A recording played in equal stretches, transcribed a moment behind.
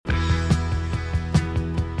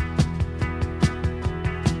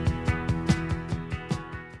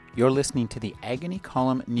You're listening to the Agony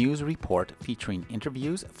Column News Report featuring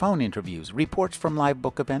interviews, phone interviews, reports from live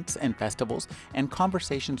book events and festivals, and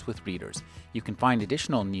conversations with readers. You can find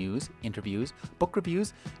additional news, interviews, book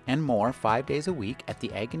reviews, and more 5 days a week at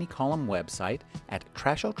the Agony Column website at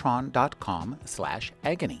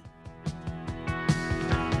trashotron.com/agony.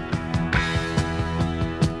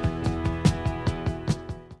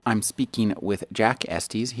 I'm speaking with Jack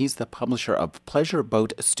Estes. He's the publisher of Pleasure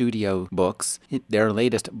Boat Studio Books. Their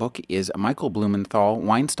latest book is Michael Blumenthal,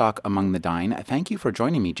 Weinstock Among the Dying. Thank you for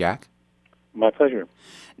joining me, Jack. My pleasure.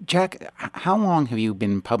 Jack, how long have you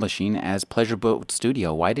been publishing as Pleasure Boat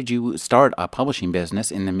Studio? Why did you start a publishing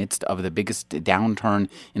business in the midst of the biggest downturn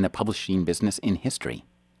in the publishing business in history?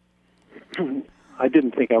 I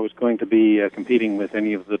didn't think I was going to be competing with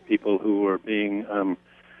any of the people who were being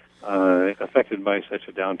affected by such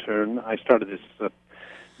a downturn. I started this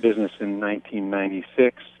business in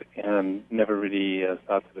 1996 and never really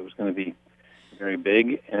thought that it was going to be very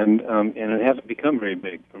big, and it hasn't become very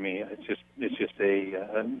big for me. It's just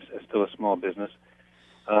still a small business,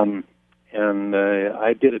 and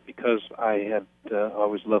I did it because I had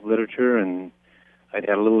always loved literature, and I'd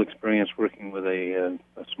had a little experience working with a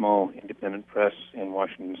small independent press in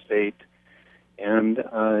Washington State, and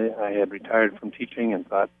I had retired from teaching and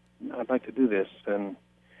thought, I'd like to do this, and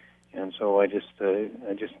so I just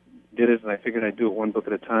did it, and I figured I'd do it one book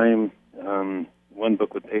at a time. One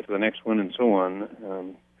book would pay for the next one, and so on.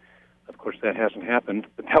 Of course, that hasn't happened,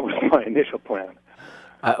 but that was my initial plan.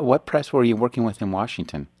 What press were you working with in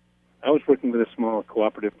Washington? I was working with a small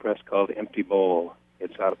cooperative press called Empty Bowl.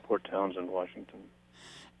 It's out of Port Townsend, Washington.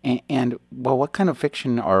 And what kind of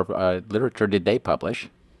fiction or literature did they publish?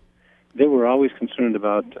 They were always concerned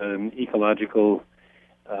about ecological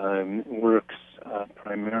works,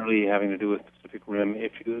 primarily having to do with Pacific Rim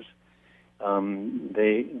issues.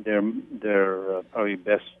 Their probably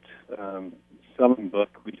best selling book,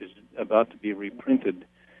 which is about to be reprinted,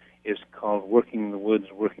 is called Working the Woods,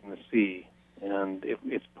 Working the Sea. And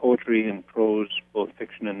it's poetry and prose, both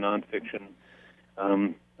fiction and nonfiction,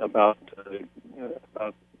 about the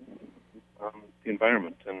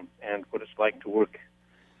environment and what it's like to work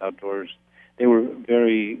outdoors. They were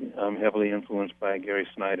very heavily influenced by Gary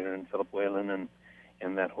Snyder and Philip Whalen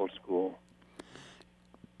and that whole school.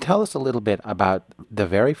 Tell us a little bit about the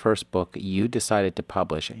very first book you decided to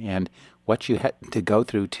publish and what you had to go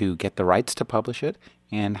through to get the rights to publish it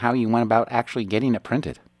and how you went about actually getting it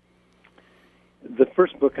printed. The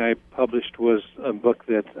first book I published was a book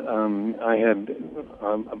that I had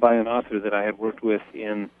by an author that I had worked with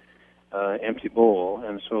in Empty Bowl,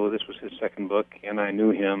 and so this was his second book, and I knew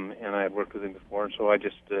him, and I had worked with him before, and so I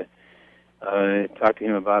just talked to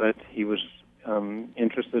him about it. He was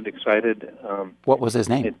interested, excited. What was his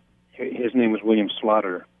name? His name was William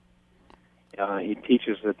Slaughter. He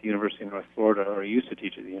teaches at the University of North Florida, or he used to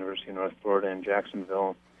teach at the University of North Florida in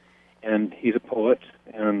Jacksonville, and he's a poet,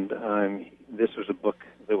 and this was a book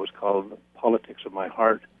that was called Politics of My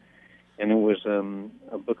Heart, and it was a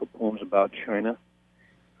book of poems about China,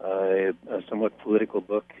 a somewhat political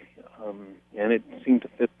book, and it seemed to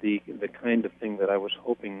fit the kind of thing that I was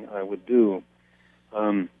hoping I would do,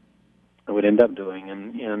 I would end up doing,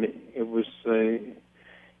 and it was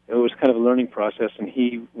kind of a learning process, and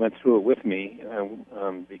he went through it with me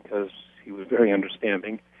because he was very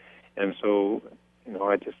understanding, and so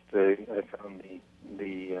I found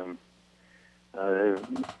the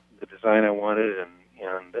design I wanted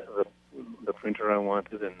and the printer I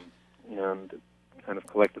wanted and kind of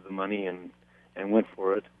collected the money and went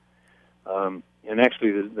for it. And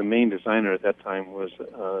actually, the main designer at that time was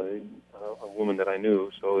a woman that I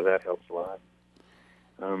knew, so that helps a lot.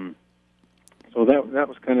 So that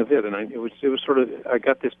was kind of it, and it was sort of, I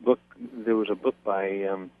got this book. There was a book by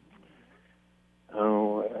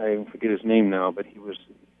I forget his name now, but he's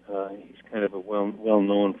kind of well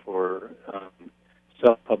known for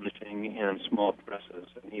self-publishing and small presses,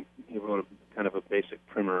 and he wrote a kind of a basic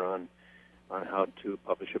primer on how to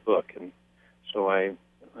publish a book, and so I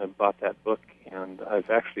bought that book, and I've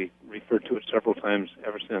actually referred to it several times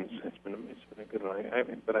ever since. It's been a good one,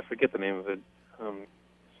 but I forget the name of it.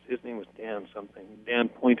 His name was Dan something. Dan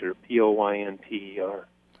Poynter, Poynter.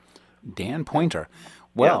 Dan Poynter.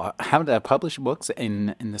 Well, yeah. How to publish books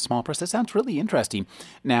in the small press. That sounds really interesting.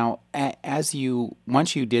 Now,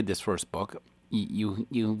 once you did this first book,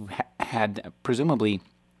 you had presumably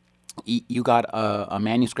you got a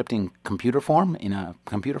manuscript in computer form, in a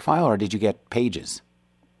computer file, or did you get pages?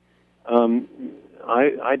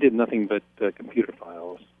 I did nothing but computer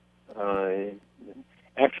files.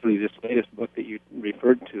 Actually, this latest book that you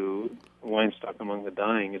referred to, Weinstock Among the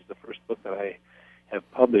Dying, is the first book that I have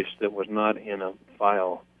published that was not in a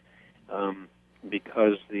file.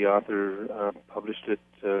 author published it.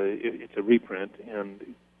 It's a reprint,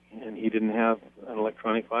 and he didn't have an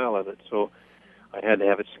electronic file of it, so I had to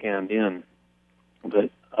have it scanned in. But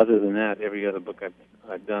other than that, every other book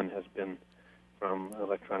I've done has been from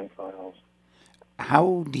electronic files.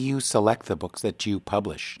 How do you select the books that you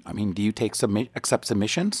publish? I mean, do you accept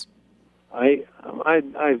submissions? I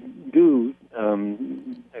do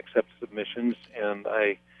accept submissions, and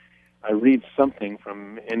I read something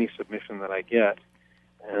from any submission that I get,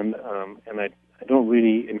 and I don't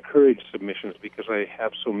really encourage submissions because I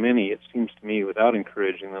have so many. It seems to me, without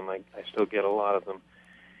encouraging them, I still get a lot of them.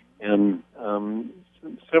 And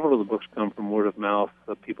several of the books come from word of mouth.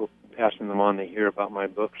 People passing them on, they hear about my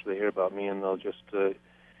books, they hear about me, and they'll just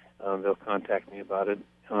they'll contact me about it.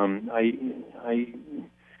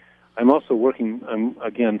 I'm also working. I'm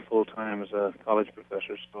again full time as a college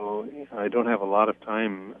professor, so I don't have a lot of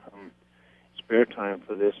time, spare time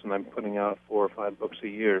for this, and I'm putting out 4 or 5 books a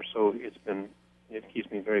year. So it keeps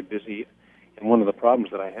me very busy. And one of the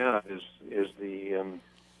problems that I have is the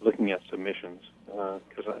looking at submissions,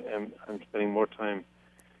 because I'm spending more time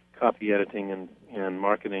copy editing and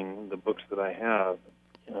marketing the books that I have.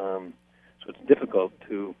 So it's difficult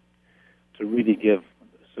to really give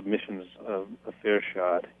submissions a fair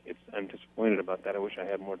shot. I'm disappointed about that. I wish I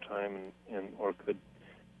had more time and or could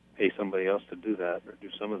pay somebody else to do that or do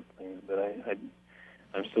some of the things. But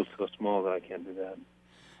I'm still so small that I can't do that.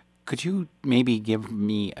 Could you maybe give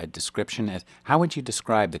me a description as how would you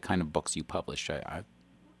describe the kind of books you publish?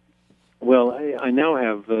 Well, I now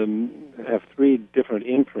have 3 different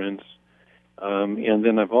imprints, and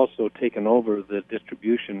then I've also taken over the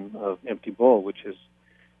distribution of Empty Bowl, which is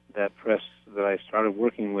that press that I started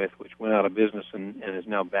working with, which went out of business and is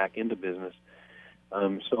now back into business.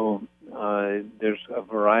 So there's a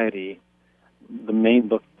variety. The main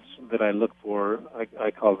books that I look for,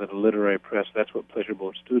 I call it a literary press. That's what Pleasure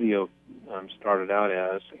Boat Studio started out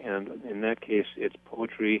as, and in that case, it's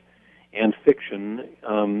poetry and fiction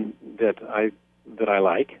that I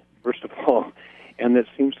like, first of all, and that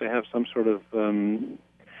seems to have some sort of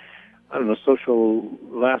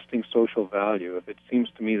lasting social value. If it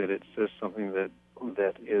seems to me that it says something that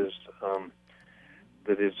is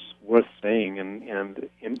worth saying and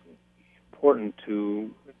important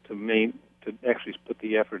to actually put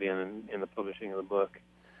the effort in the publishing of the book.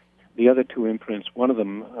 The other 2 imprints, one of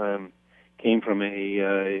them came from a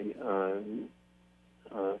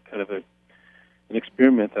kind of an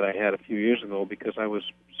experiment that I had a few years ago, because I was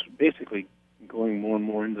basically going more and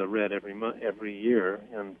more into the red every year,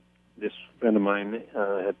 and this friend of mine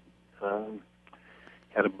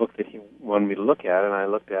had a book that he wanted me to look at, and I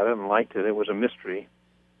looked at it and liked it. It was a mystery,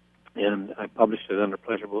 and I published it under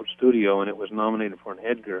Pleasure Boat Studio, and it was nominated for an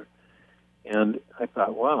Edgar. And I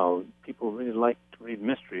thought, wow, people really like to read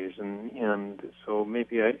mysteries, and so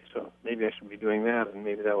maybe I should be doing that, and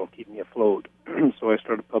maybe that will keep me afloat. So I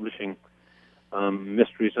started publishing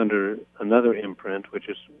mysteries under another imprint, which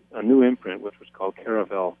is a new imprint, which was called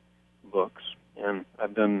Caravel Books, and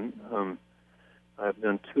I've done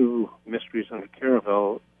 2 mysteries under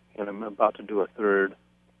Caravel, and I'm about to do a third,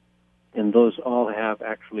 and those all have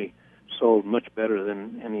actually sold much better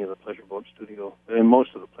than any of the Pleasure Boat Studio, and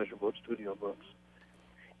most of the Pleasure Boat Studio books.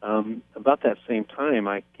 About that same time,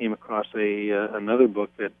 I came across another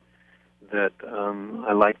book that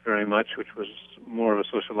I liked very much, which was more of a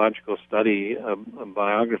sociological study, a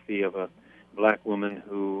biography of a black woman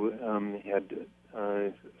who had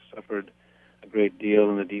suffered a great deal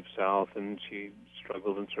in the Deep South, and she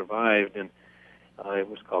struggled and survived, and it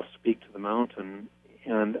was called Speak to the Mountain.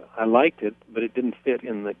 And I liked it, but it didn't fit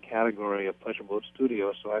in the category of Pleasure Boat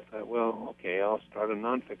Studio, so I thought, well, okay, I'll start a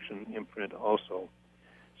nonfiction imprint also.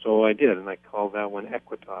 So I did, and I called that one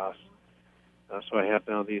Equitas. So I have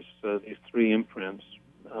now these 3 imprints,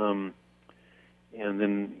 and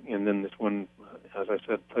then this one, as I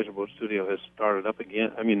said, Pleasure Boat Studio has started up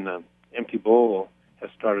again. I mean, Empty Bowl has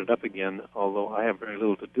started up again, although I have very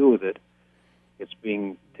little to do with it. It's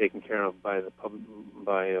being taken care of by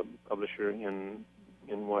by a publisher in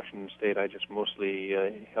Washington State. I just mostly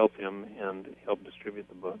help him and help distribute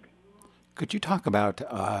the book. Could you talk about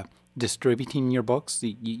distributing your books?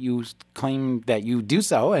 You claim that you do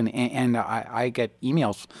so, and I get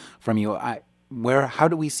emails from you. How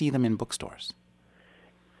do we see them in bookstores?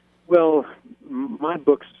 Well, my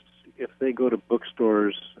books, if they go to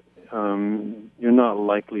bookstores, you're not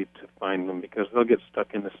likely to find them because they'll get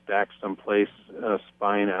stuck in the stack someplace,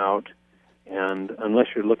 spying out. And unless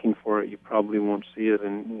you're looking for it, you probably won't see it.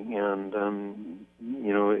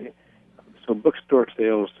 So bookstore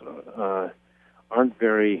sales aren't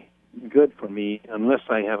very good for me unless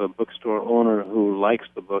I have a bookstore owner who likes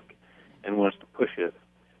the book and wants to push it.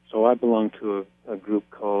 So I belong to a group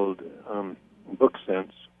called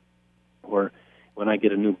BookSense, where when I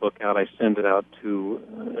get a new book out, I send it out to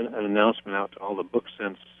an announcement out to all the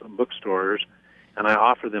BookSense bookstores, and I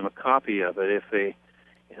offer them a copy of it if they,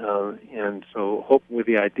 and so hope with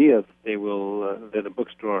the idea that they will, that a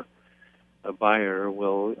bookstore, a buyer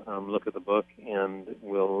will look at the book and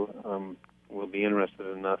will be interested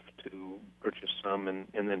enough to purchase some and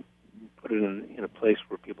then put it in a place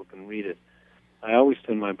where people can read it. I always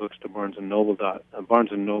send my books to Barnes and Noble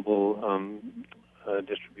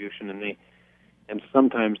distribution, and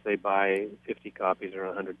sometimes they buy 50 copies or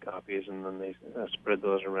 100 copies, and then they spread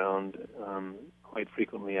those around. Quite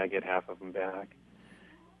frequently, I get half of them back.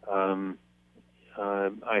 I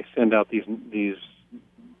send out these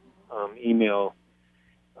email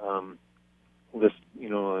list,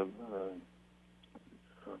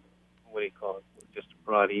 what do you call it? Just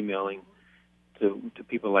broad emailing to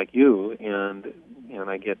people like you, and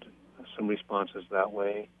I get some responses that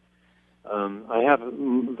way. I have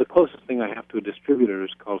the closest thing I have to a distributor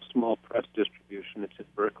is called Small Press Distribution. It's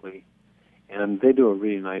at Berkeley, and they do a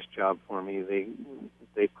really nice job for me. They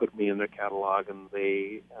put me in their catalog, and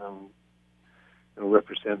they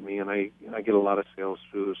represent me, and I get a lot of sales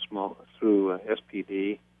through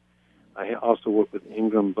SPD. I also work with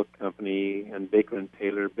Ingram Book Company and Baker and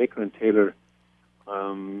Taylor. Baker and Taylor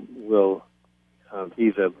will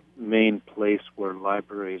be the main place where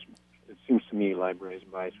libraries, it seems to me, libraries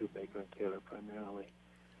buy through Baker and Taylor primarily.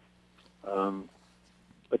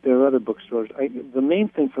 But there are other bookstores. The main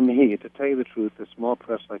thing for me, to tell you the truth, a small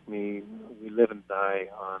press like me, we live and die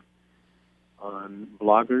on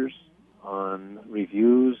bloggers, on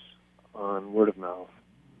reviews, on word of mouth.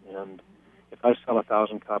 And if I sell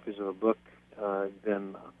 1,000 copies of a book,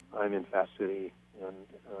 then I'm in Fast City. And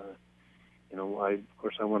of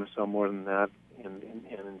course, I want to sell more than that, and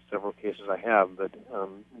in several cases I have. But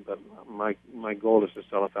my goal is to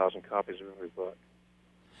sell 1,000 copies of every book.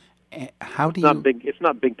 How do It's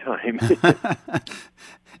not big time.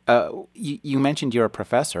 You mentioned you're a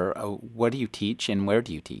professor. What do you teach, and where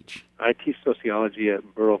do you teach? I teach sociology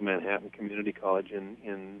at Borough of Manhattan Community College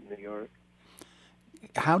in New York.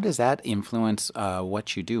 How does that influence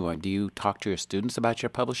what you do? Do you talk to your students about your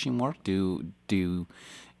publishing work? Do the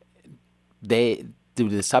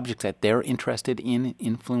subjects that they're interested in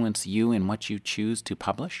influence you in what you choose to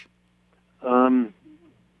publish?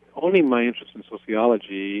 Only my interest in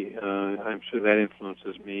sociology. I'm sure that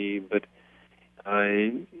influences me, but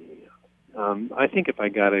I think if I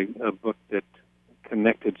got a book that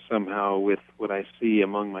connected somehow with what I see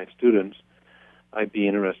among my students, I'd be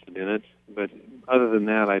interested in it. But other than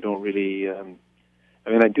that, I don't really. I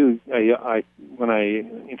when I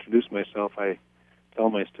introduce myself, I tell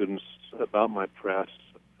my students about my press,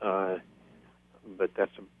 but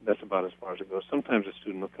that's about as far as it goes. Sometimes a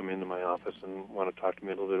student will come into my office and want to talk to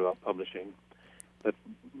me a little bit about publishing, but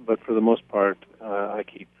for the most part, I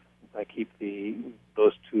keep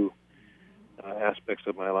those two aspects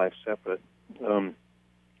of my life separate. On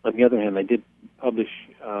the other hand, I did publish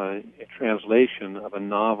a translation of a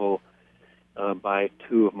novel by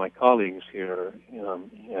two of my colleagues here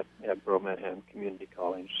at Borough Manhattan Community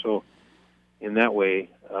College. So, in that way,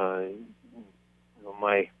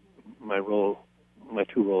 my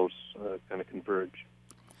two roles kind of converge.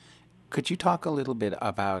 Could you talk a little bit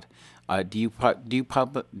about do you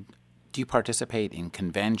participate in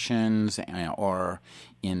conventions or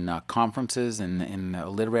in conferences and in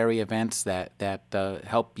literary events that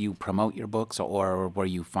help you promote your books, or where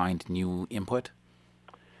you find new input?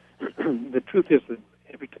 The truth is that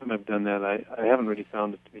every time I've done that, I haven't really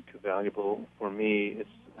found it to be too valuable for me.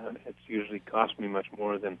 It's usually cost me much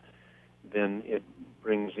more than it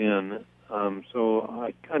brings in. So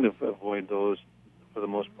I kind of avoid those for the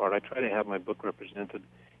most part. I try to have my book represented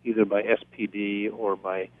either by SPD or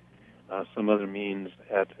by some other means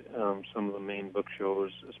at some of the main book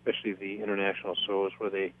shows, especially the international shows where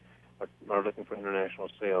they are looking for international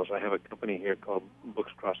sales. I have a company here called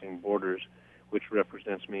Books Crossing Borders, which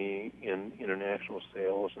represents me in international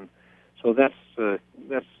sales, and so that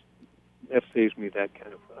saves me that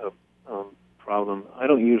kind of problem. I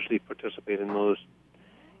don't usually participate in those.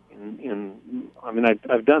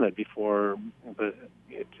 I've done it before, but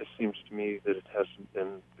it just seems to me that it hasn't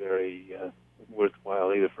been very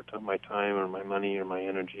worthwhile either for my time or my money or my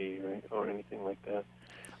energy or anything like that.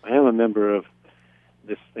 I am a member of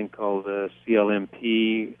this thing called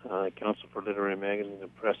CLMP, Council for Literary Magazines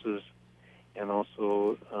and Presses, and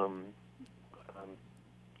also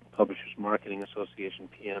Publishers Marketing Association,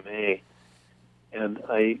 PMA. And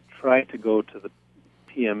I try to go to the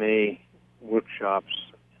PMA workshops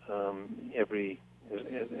as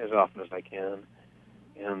often as I can.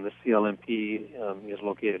 and the CLMP is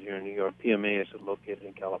located here in New York. PMA is located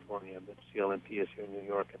in California, but CLMP is here in New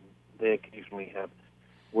York, and they occasionally have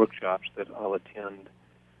workshops that I'll attend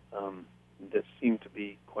that seem to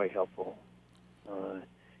be quite helpful.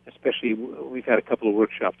 Especially, we've had a couple of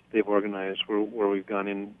workshops that they've organized where we've gone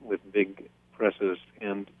in with big presses,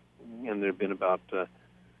 and there have been about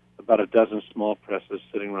a dozen small presses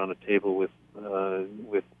sitting around a table with 4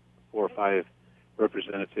 or 5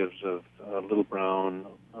 representatives of Little Brown,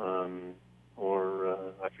 or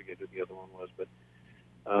I forget who the other one was, but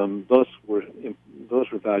those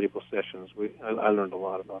were valuable sessions. I learned a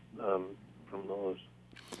lot about from those.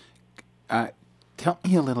 Tell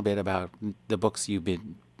me a little bit about the books you've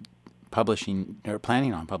been publishing or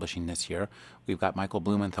planning on publishing this year. We've got Michael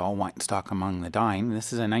Blumenthal, Weinstock Among the Dying.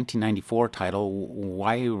 This is a 1994 title.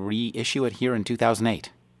 Why reissue it here in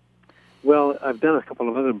 2008? Well, I've done a couple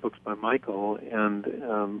of other books by Michael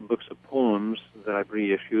and books of poems that I've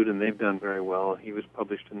reissued, and they've done very well. He was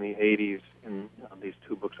published in the 80s in these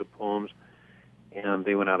 2 books of poems, and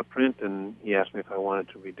they went out of print, and he asked me if I wanted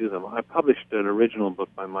to redo them. I published an original book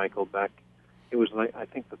by Michael back. It was like, I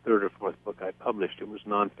think, the 3rd or 4th book I published. It was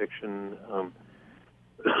nonfiction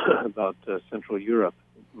about Central Europe,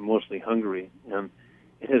 mostly Hungary, and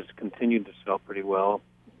it has continued to sell pretty well.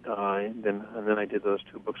 And then I did those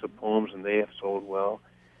 2 books of poems, and they have sold well.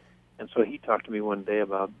 And so he talked to me one day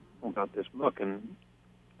about this book, and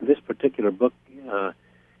this particular book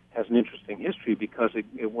has an interesting history because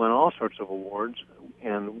it won all sorts of awards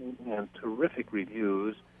and terrific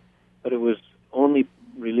reviews, but it was only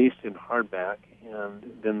released in hardback, and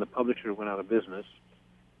then the publisher went out of business.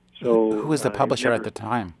 So who was the publisher at the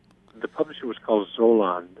time? The publisher was called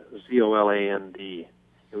Zoland, Zoland.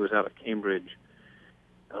 It was out of Cambridge.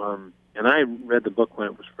 And I read the book when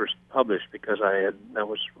it was first published because that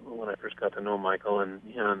was when I first got to know Michael, and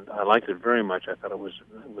I liked it very much. I thought it was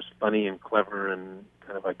funny and clever and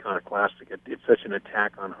kind of iconoclastic. It's such an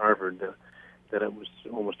attack on Harvard that it was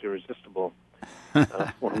almost irresistible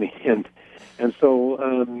for me. And so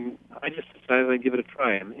I just decided I'd give it a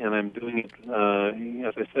try, and I'm doing it.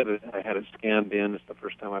 As I said, I had it scanned in. It's the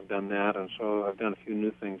first time I've done that, and so I've done a few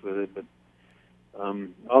new things with it, but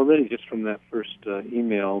already just from that first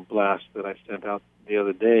email blast that I sent out the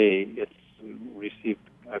other day,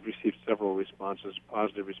 I've received several responses,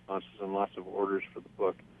 positive responses, and lots of orders for the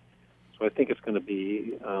book. So I think it's going to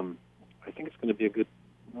be a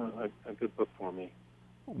good book for me.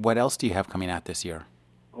 What else do you have coming out this year?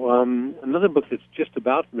 Another book that's just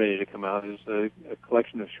about ready to come out is a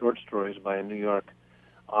collection of short stories by a New York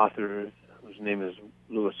author whose name is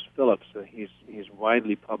Lewis Phillips. He's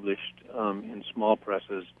widely published in small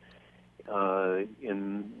presses,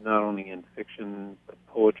 in not only in fiction but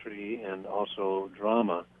poetry and also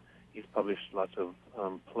drama. He's published lots of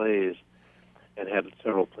plays and had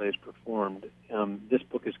several plays performed. This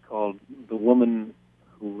book is called The Woman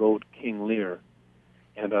Who Wrote King Lear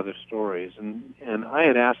and Other Stories. And I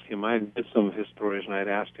had asked him, I did some of his stories, and I had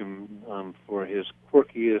asked him for his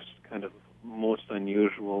quirkiest, kind of most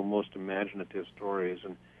unusual, most imaginative stories,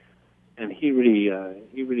 and he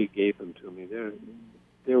really gave them to me.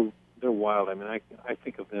 They're wild. I mean, I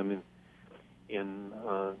think of them in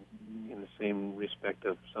the same respect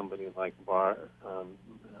of somebody like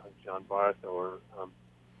John Barth or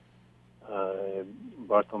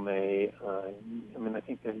Barthelme. I mean, I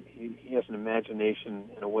think that he has an imagination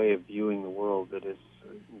and a way of viewing the world that is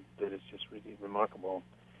just really remarkable.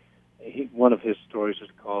 One of his stories is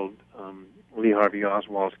called Lee Harvey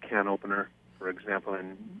Oswald's Can Opener, for example,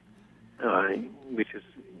 and which is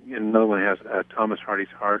another one has Thomas Hardy's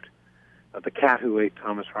Heart, the cat who ate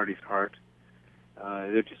Thomas Hardy's heart.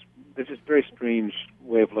 They're just very strange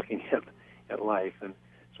way of looking at life, and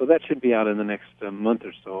so that should be out in the next month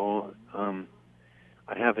or so.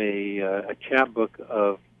 I have a chapbook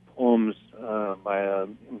of poems by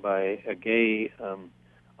a gay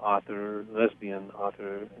lesbian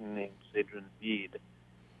author named Zadran Bede,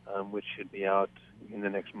 which should be out in the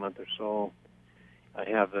next month or so. I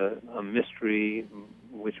have a mystery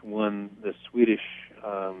which won the Swedish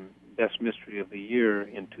Best Mystery of the Year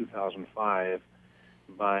in 2005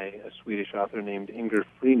 by a Swedish author named Inger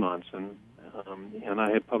Frimonsson, and I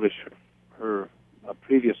had published a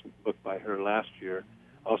previous book by her last year,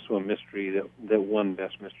 also a mystery that won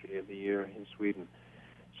Best Mystery of the Year in Sweden.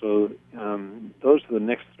 So those are the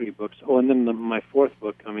next 3 books. Oh, and then my 4th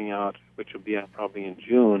book coming out, which will be out probably in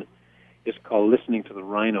June, is called Listening to the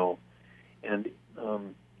Rhino, and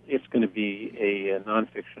it's going to be a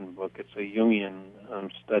nonfiction book. It's a Jungian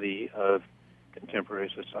study of contemporary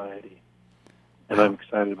society, and I'm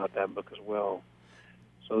excited about that book as well.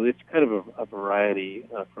 So it's kind of a variety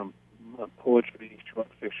from poetry, short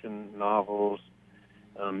fiction, novels,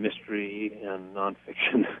 mystery, and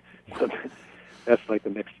nonfiction. So that's like the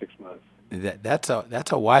next 6 months. That's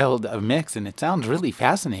a wild mix, and it sounds really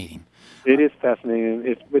fascinating. It is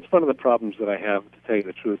fascinating. It's one of the problems that I have, to tell you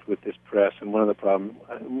the truth, with this press. And one of the problems,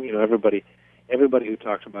 everybody who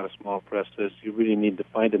talks about a small press says you really need to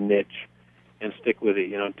find a niche and stick with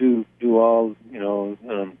it. Do all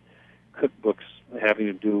cookbooks having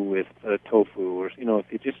to do with tofu, or if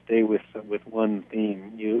you just stay with one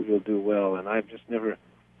theme, you'll do well. And I've just never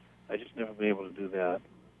been able to do that.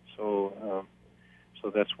 So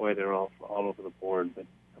that's why they're all over the board.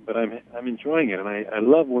 But I'm enjoying it, and I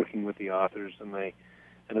love working with the authors, and it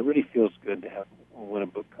really feels good to have when a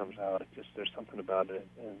book comes out. There's something about it,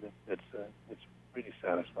 and it's really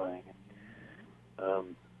satisfying.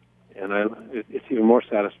 It's even more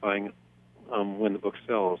satisfying when the book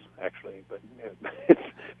sells, actually. But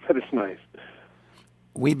it's nice.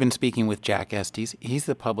 We've been speaking with Jack Estes. He's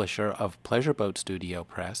the publisher of Pleasure Boat Studio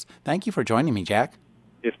Press. Thank you for joining me, Jack.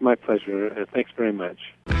 It's my pleasure. Thanks very much.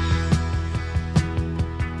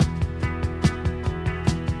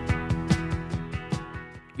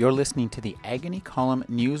 You're listening to the Agony Column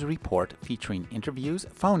News Report, featuring interviews,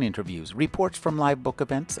 phone interviews, reports from live book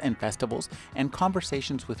events and festivals, and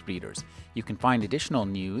conversations with readers. You can find additional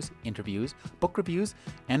news, interviews, book reviews,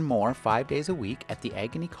 and more 5 days a week at the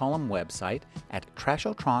Agony Column website at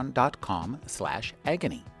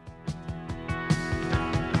trashotron.com/agony.